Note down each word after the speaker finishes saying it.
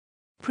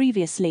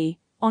Previously,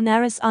 on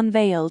Eris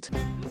Unveiled.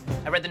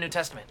 I read the New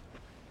Testament.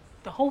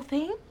 The whole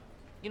thing?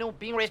 You know,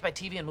 being raised by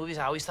TV and movies,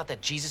 I always thought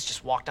that Jesus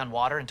just walked on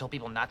water and told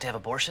people not to have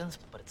abortions,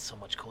 but it's so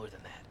much cooler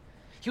than that.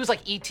 He was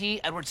like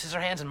E.T., Edward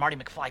Scissorhands, and Marty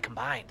McFly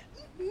combined.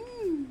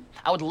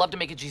 I would love to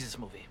make a Jesus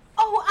movie.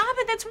 Oh,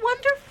 Abed, that's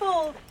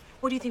wonderful.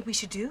 What do you think we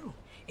should do?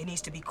 It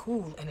needs to be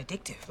cool and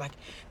addictive, like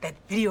that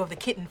video of the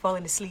kitten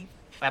falling asleep.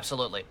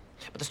 Absolutely.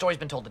 But the story's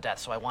been told to death,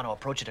 so I want to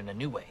approach it in a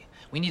new way.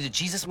 We need a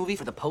Jesus movie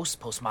for the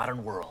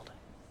postmodern world.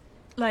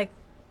 Like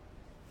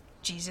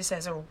Jesus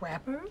as a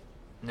rapper?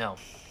 No.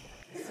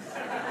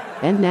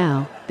 And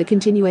now, the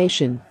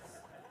continuation.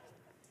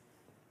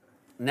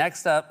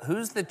 Next up,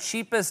 who's the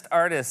cheapest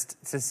artist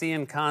to see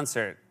in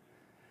concert?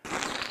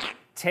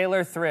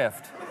 Taylor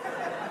Thrift.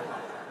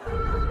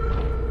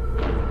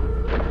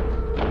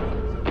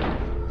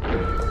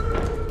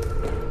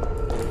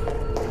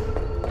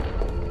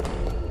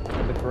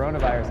 The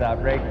coronavirus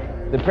outbreak,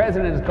 the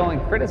president is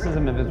calling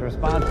criticism of his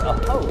response a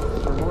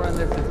hoax. For more on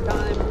this, it's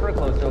time for a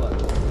closer look.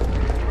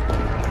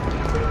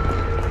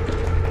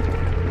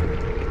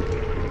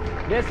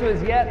 This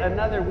was yet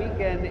another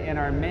weekend in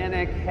our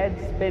manic,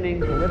 head-spinning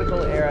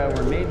political era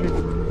where major...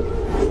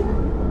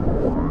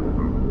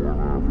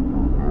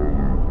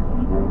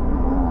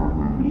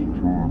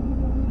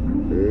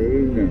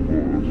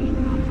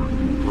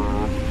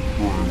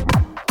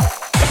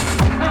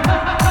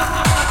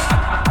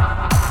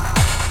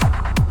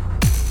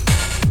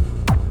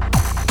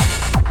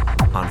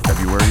 On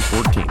February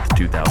 14th,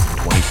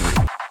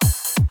 2023.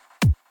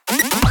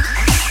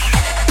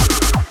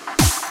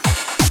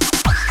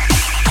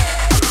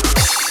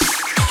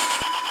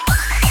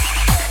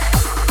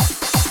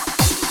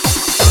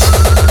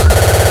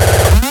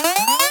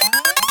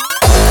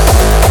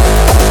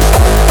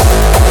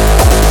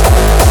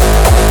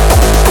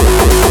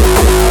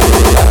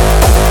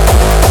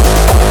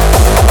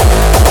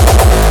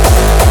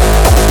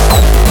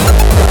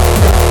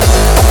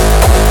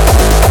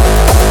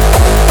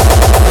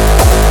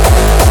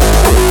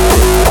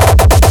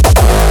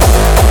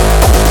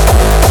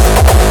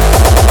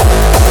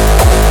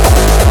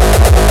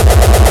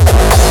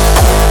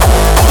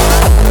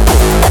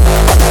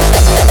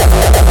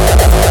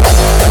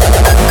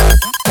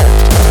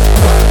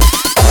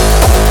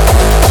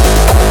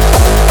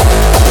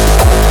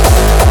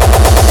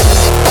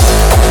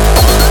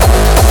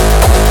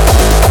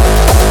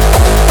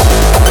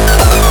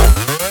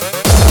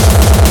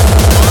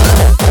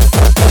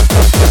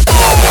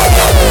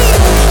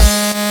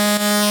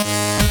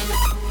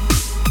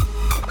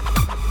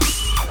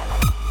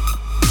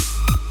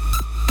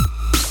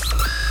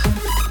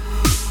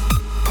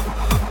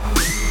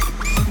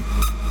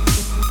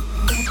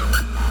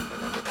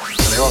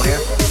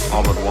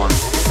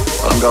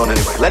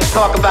 Let's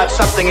talk about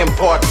something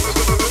important.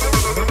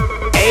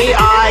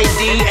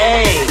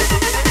 AIDA.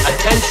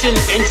 Attention,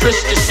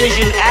 interest,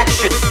 decision,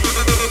 action.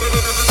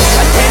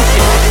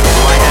 Attention.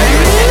 Do I have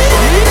your attention?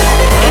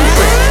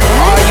 Interest.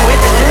 Are you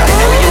interested? I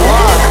know you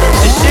are.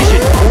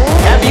 Decision.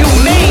 Have you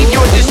made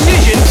your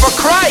decision for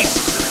Christ?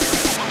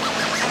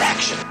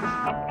 Action.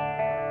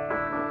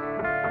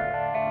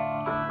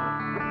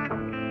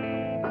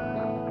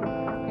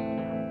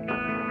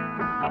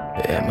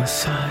 Yeah,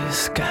 Messiah's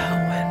sky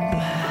went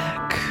black.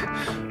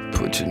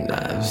 Put your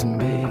knives in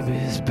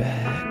babies'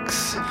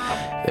 backs.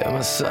 Yeah,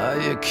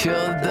 Messiah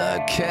killed the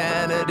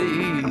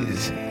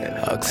Kennedys and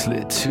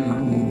Huxley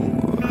too.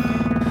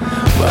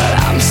 But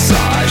I'm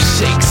sorry,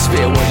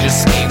 Shakespeare was your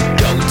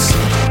scapegoat,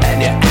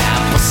 and your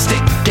apple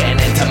sticking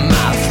into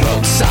my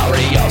throat.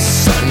 Sorry, your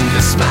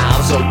Sunday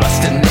smiles are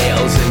rusted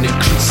nails and your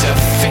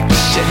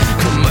crucifixion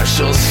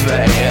commercials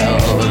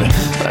failed.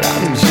 But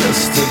I'm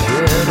just a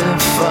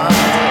pitiful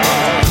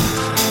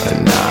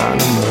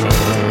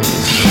anonymous.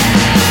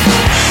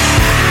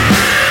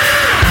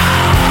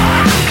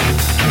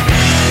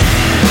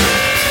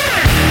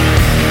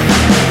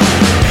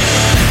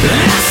 I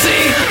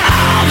see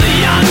all the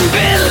young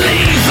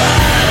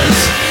believers,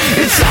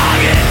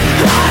 target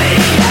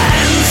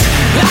audience.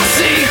 I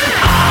see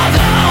all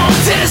the old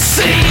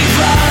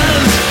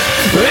deceivers,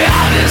 we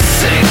all just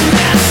sing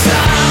their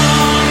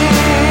song.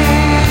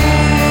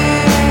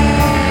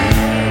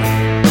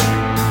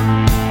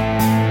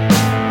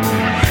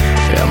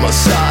 Yeah, my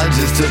song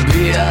just to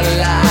be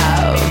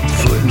alive,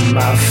 putting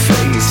my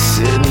face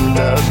in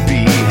the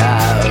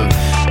beehive.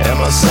 And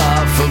my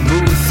song for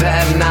Booth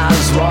and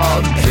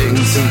Oswald,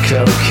 things and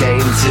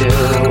cocaine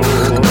too.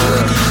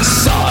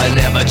 So I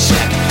never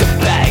checked the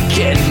bag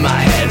in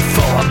my head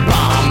for a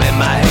bomb, and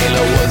my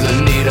halo was a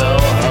needle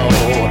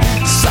hole.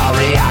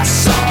 Sorry, I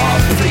saw a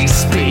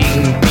priest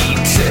being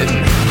beaten,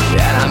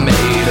 and I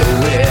made a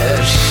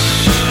wish.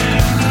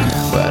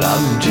 But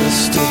I'm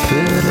just a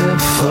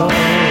pitiful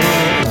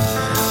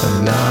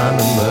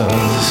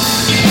anonymous.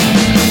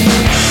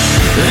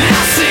 I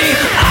see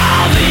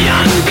all the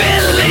young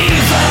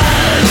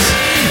believers,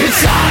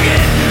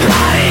 target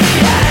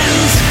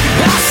audience.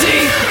 I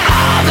see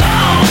all the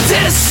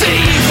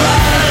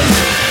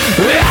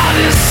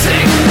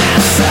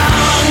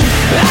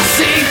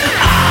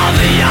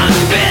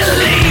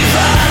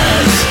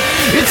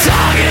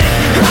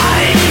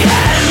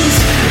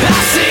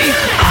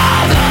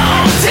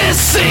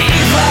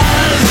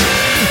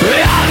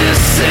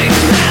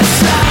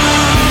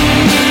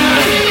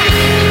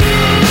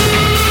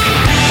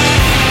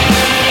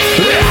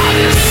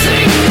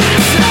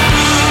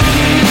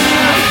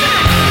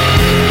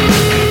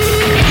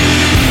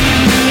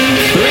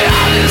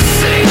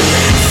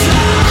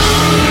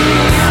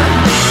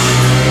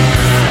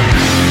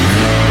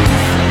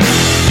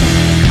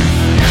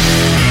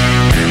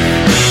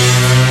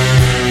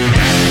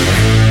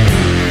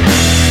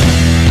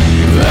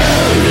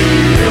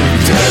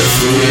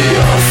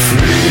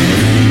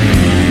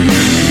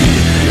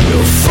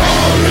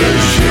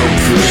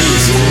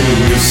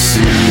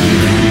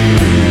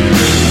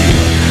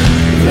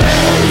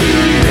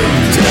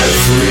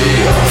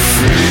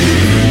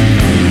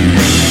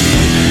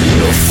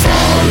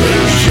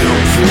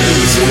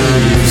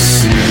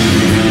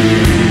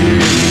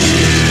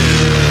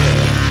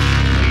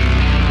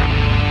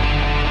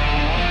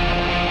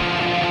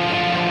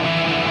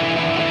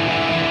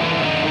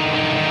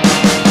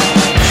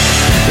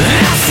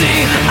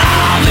see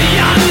all the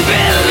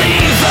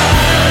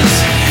unbelievers.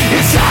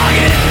 It's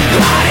target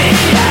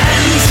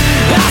audience.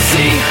 I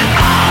see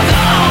all the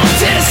old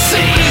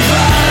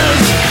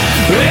deceivers.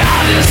 We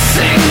all just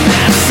sing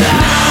that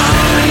song.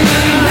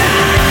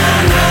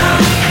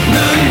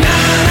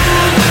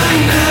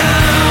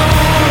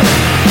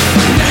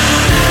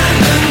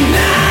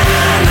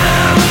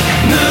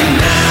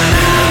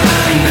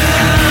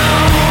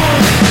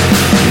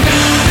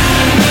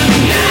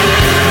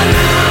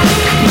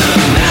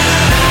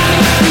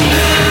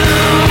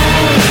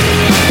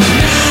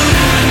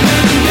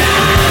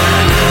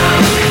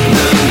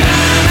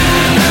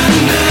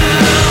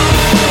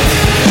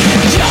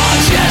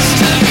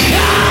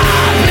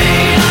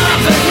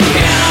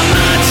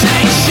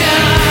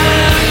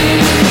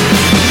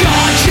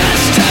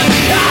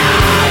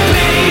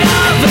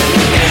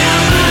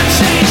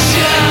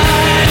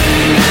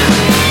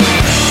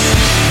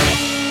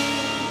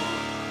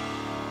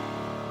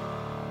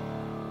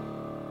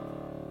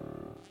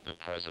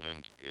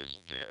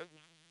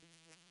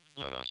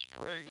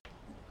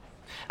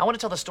 I want to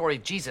tell the story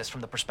of Jesus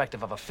from the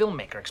perspective of a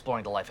filmmaker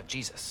exploring the life of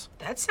Jesus.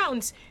 That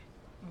sounds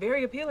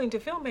very appealing to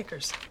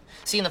filmmakers.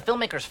 See, in the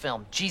filmmaker's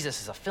film,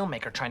 Jesus is a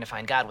filmmaker trying to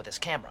find God with his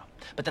camera.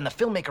 But then the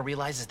filmmaker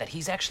realizes that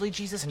he's actually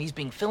Jesus and he's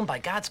being filmed by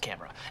God's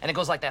camera. And it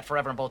goes like that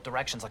forever in both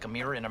directions, like a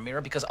mirror in a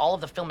mirror, because all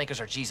of the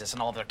filmmakers are Jesus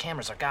and all of their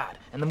cameras are God.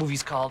 And the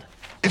movie's called...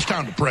 It's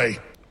time to pray.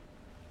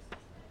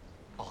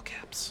 All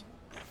caps.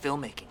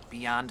 Filmmaking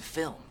beyond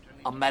film.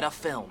 A meta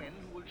film.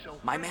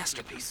 My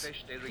masterpiece.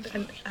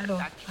 I don't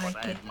like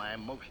it.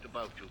 Well,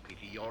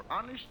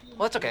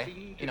 that's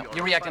okay. You know,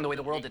 you're reacting the way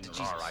the world did to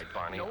Jesus. All right,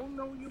 Barney.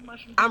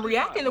 I'm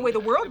reacting the way the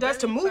world does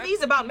to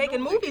movies about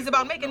making movies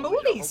about making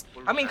movies.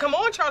 I mean, come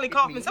on, Charlie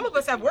Kaufman. Some of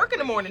us have work in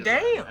the morning.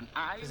 Damn.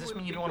 Does this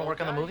mean you don't want to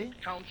work on the movie?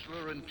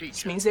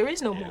 This means there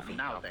is no movie.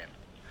 Now then,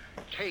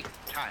 take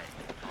time.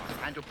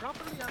 And to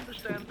properly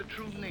understand the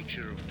true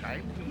nature of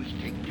time, you must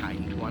take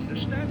time to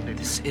understand it.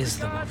 This is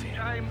the movie.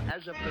 Time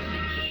as a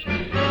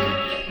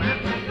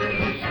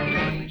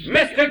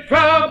Mr.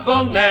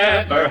 Trouble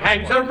never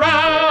hangs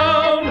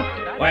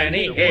around when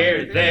he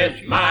hears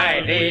this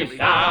mighty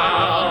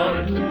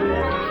sound.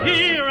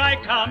 Here I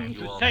come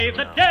to save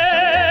the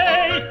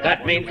day.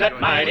 That means that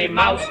Mighty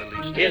Mouse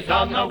is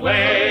on the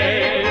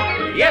way.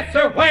 Yes,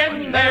 sir,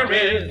 when there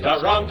is a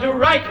wrong to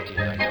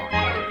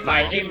right,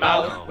 Mighty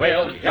Mouse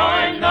will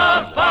join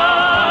the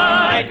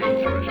fight.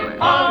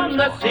 On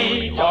the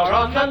sea or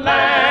on the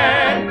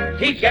land,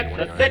 he gets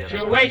the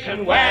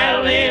situation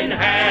well in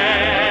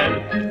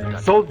hand.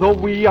 So though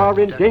we are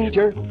in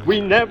danger,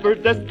 we never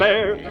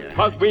despair,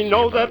 'cause we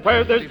know that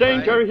where there's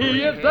danger,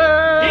 he is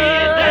there. He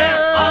is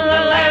there on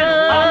the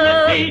land, on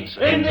the sea,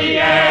 in the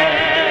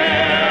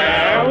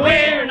air.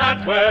 We're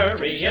not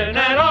worrying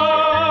at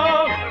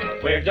all.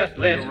 We're just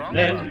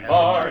listening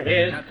for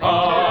his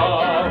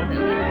call.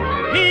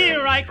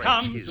 Here I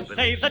come to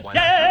save the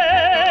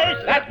day.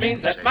 That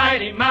means that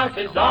Mighty Mouse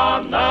is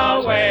on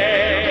the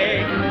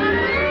way.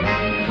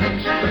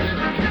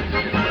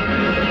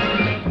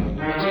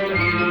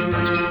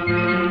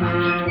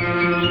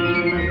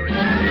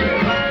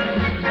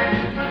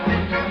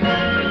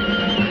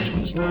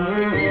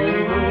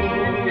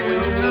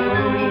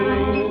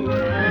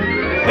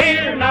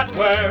 We're not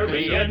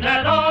worrying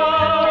at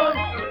all.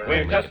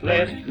 We're just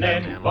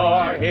listening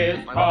for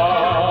his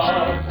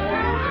call.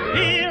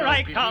 Here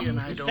I come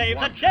to save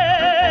the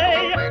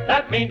day.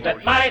 That means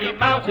that Mighty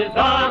Mouse is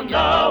on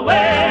the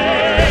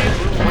way.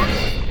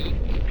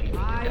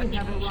 I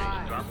have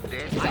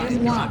arrived. I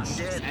am watched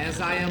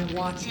as I am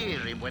watching.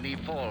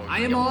 I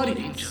am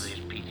audience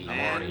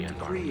and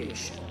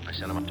creation. I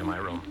sent him up to my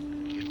room.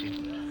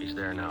 He's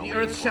there now. The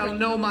earth shall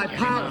know my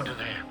power.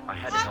 I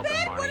had to help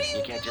him, Barney.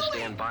 You can't just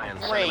stand by and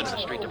send him in the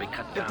street to be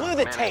cut down. blew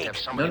the Man, tape. have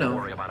somebody No. to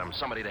worry about him,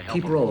 somebody to help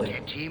Keep him. rolling.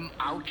 Get him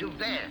out of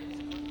there.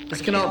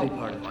 This can all be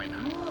part of it. I'm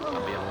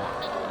being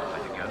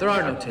watched. There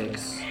are no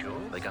takes.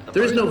 They got the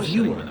There is no person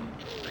sitting viewer. with him.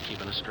 They're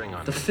keeping a string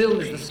on The him.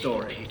 film is the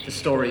story. The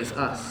story is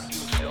us.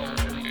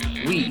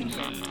 We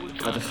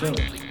are the film.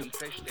 That's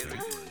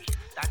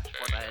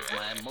what I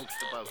admire most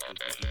about you,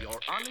 Kitty. Your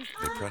honesty.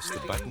 They press the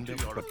button, your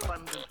Bill? What button?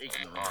 abundant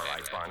ignorance. All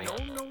right, Barney.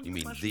 You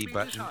mean must the be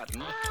button?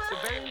 disheartened. The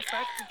very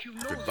fact that you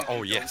know Goodbye. that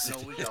Oh, you yes.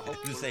 don't know is a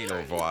hopeless This ain't au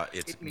thing. revoir,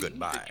 it's It means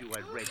goodbye. that you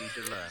are ready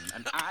to learn,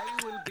 and I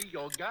will be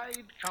your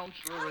guide,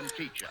 counselor, and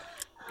teacher.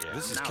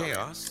 This is Now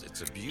Chaos.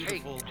 It's a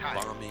beautiful,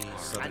 balmy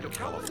Southern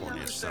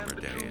California summer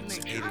day. It's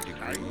 80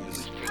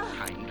 degrees. Take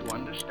time to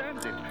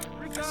understand it.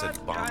 I said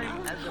balmy.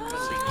 Time as a I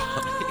belief. said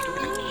balmy. To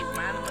each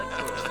man that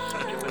earth,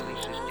 such a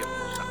release is given,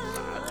 some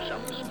large,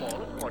 some small,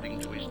 according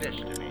to his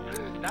destiny.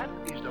 That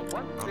is the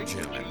one I'm thing Jim,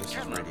 which and he this is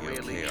cannot Radio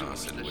really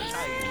Chaos, choose, and the with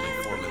size only of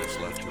 4 the minutes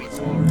left to between its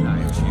all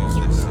let's time. use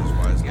this as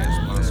wisely as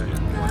possible.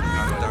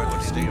 Out of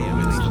Dodger Stadium,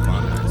 it's the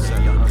bottom of the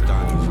 7th.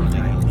 Dodger from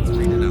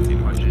 3-0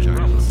 over the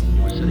Giants.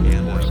 And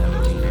 17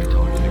 I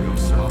told you to go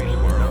sloppy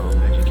tomorrow.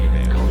 I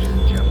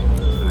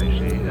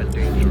see a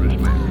dangerous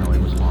man. No, he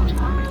was lost. He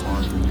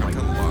lost. How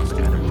come lost?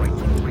 Kind of right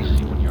when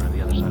crazy when you're on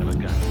the other side of a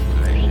gun.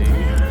 I see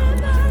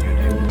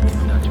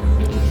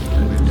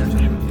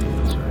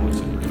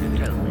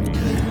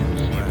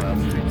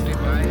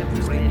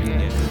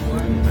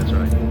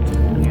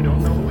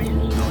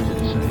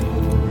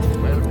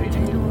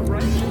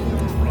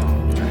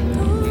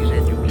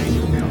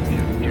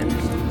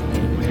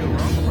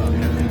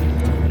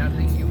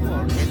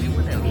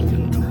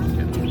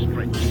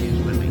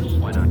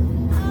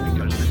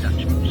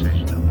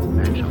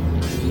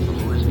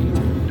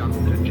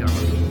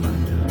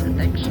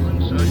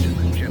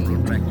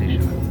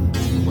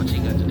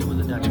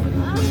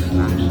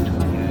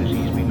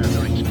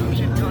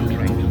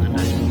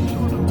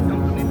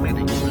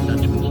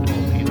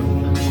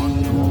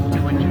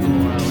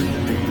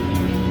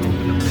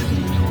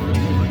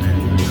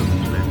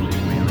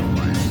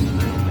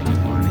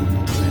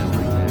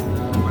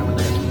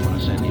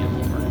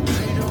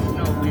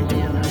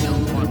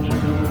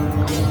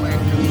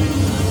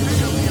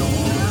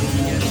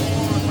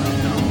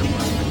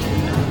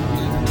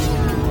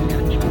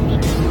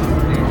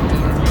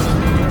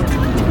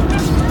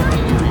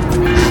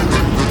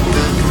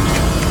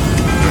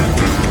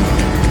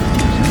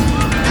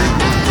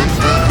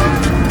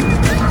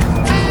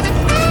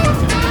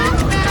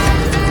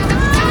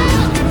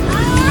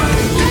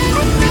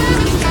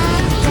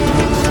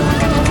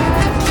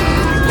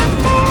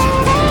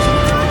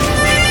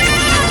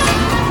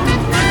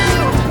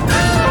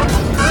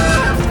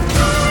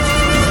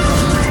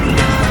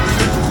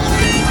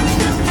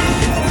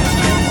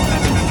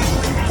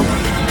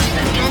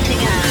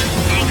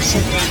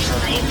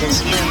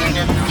discovered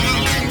a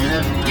pattern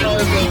of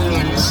probing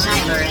and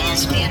cyber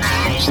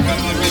espionage that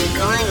had been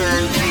going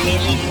on for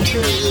nearly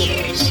 2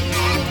 years.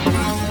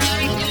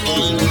 A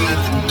game of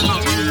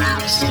cat and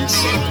mouse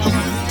ensued.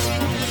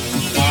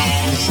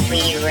 As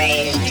we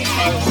raised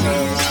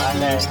defenses on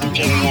those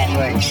computer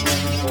networks,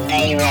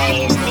 they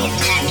raised the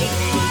attacking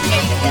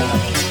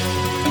capabilities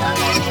on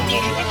those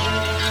computer networks.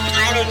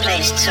 Highly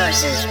placed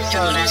sources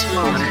told us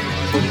more.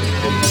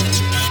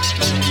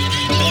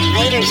 The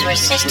invaders were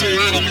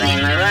systematically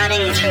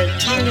marauding through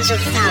tens of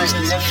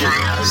thousands of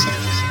files,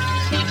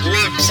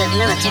 maps of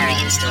military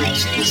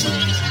installations,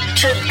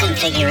 troop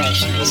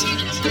configurations,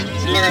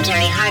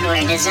 military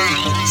hardware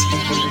designs.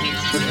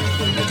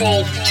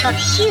 They took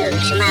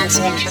huge amounts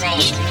of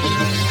information.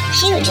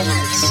 Huge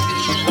amounts.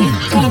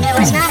 And there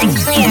was not a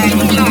clear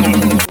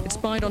pattern. It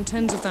spied on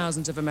tens of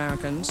thousands of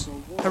Americans,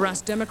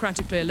 harassed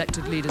democratically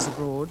elected leaders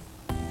abroad,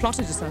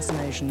 plotted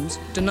assassinations,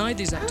 denied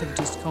these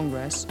activities to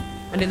Congress,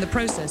 and in the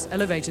process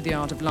elevated the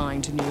art of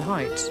lying to new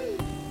heights.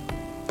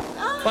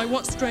 By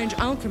what strange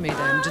alchemy,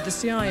 then, did the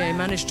CIA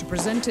manage to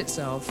present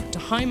itself to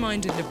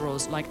high-minded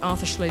liberals like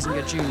Arthur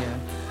Schlesinger Jr.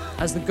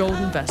 as the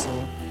golden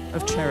vessel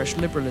of cherished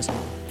liberalism?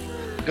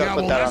 Yeah,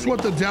 well, that's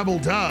what the devil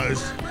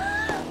does,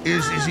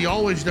 is he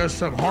always does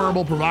some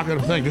horrible,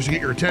 provocative thing just to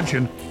get your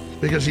attention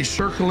because he's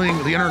circling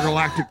the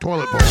intergalactic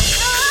toilet bowl.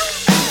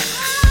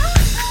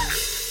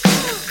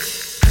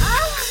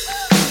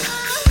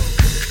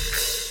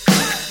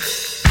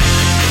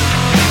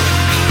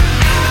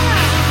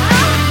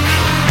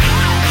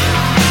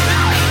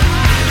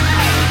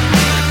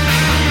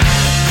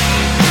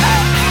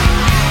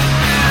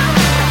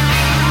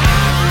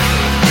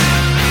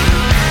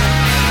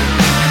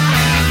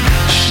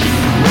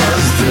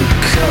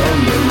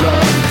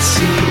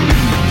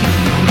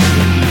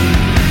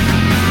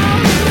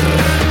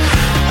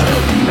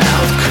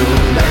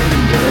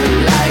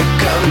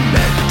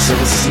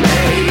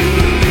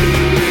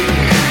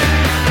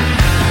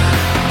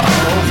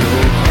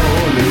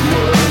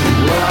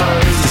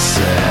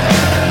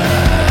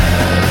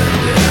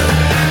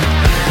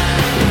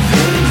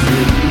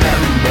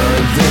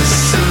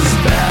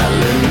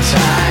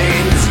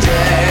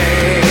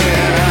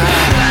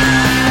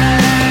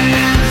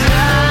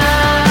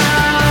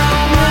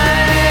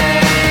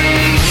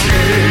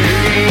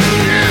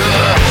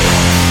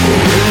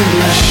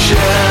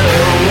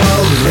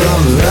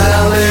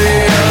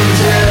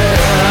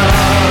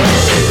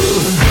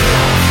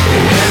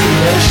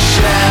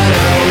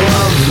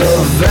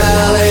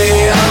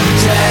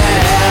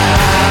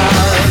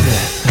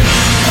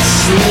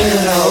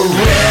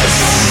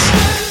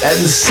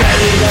 And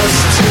send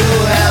us to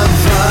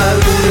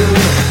heaven,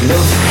 the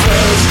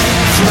first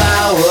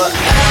flower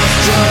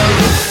after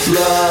the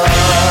flood.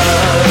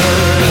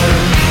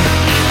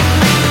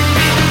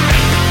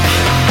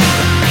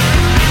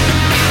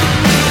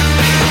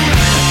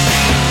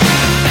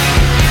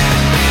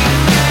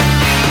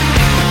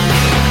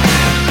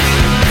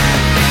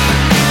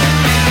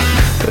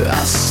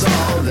 I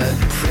saw that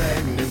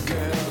pregnant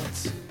girl.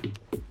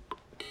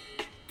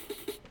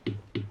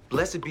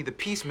 Blessed be the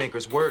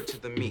peacemaker's word to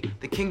the meek.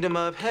 The kingdom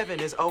of heaven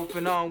is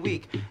open all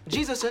week.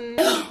 Jesus and...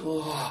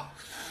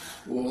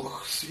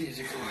 Ох,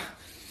 Светикова,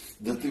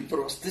 да ты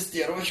просто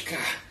стервочка.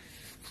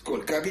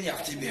 Сколько огня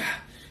в тебе,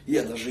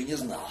 я даже не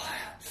знал.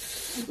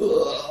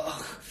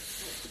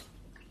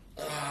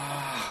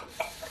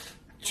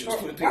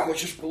 Чувствую, ты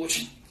хочешь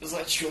получить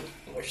зачет.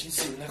 Очень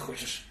сильно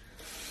хочешь.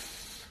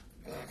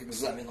 К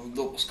экзаменам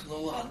допуск,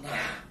 ну ладно.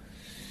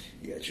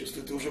 Я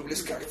чувствую, ты уже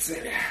близка к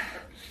цели.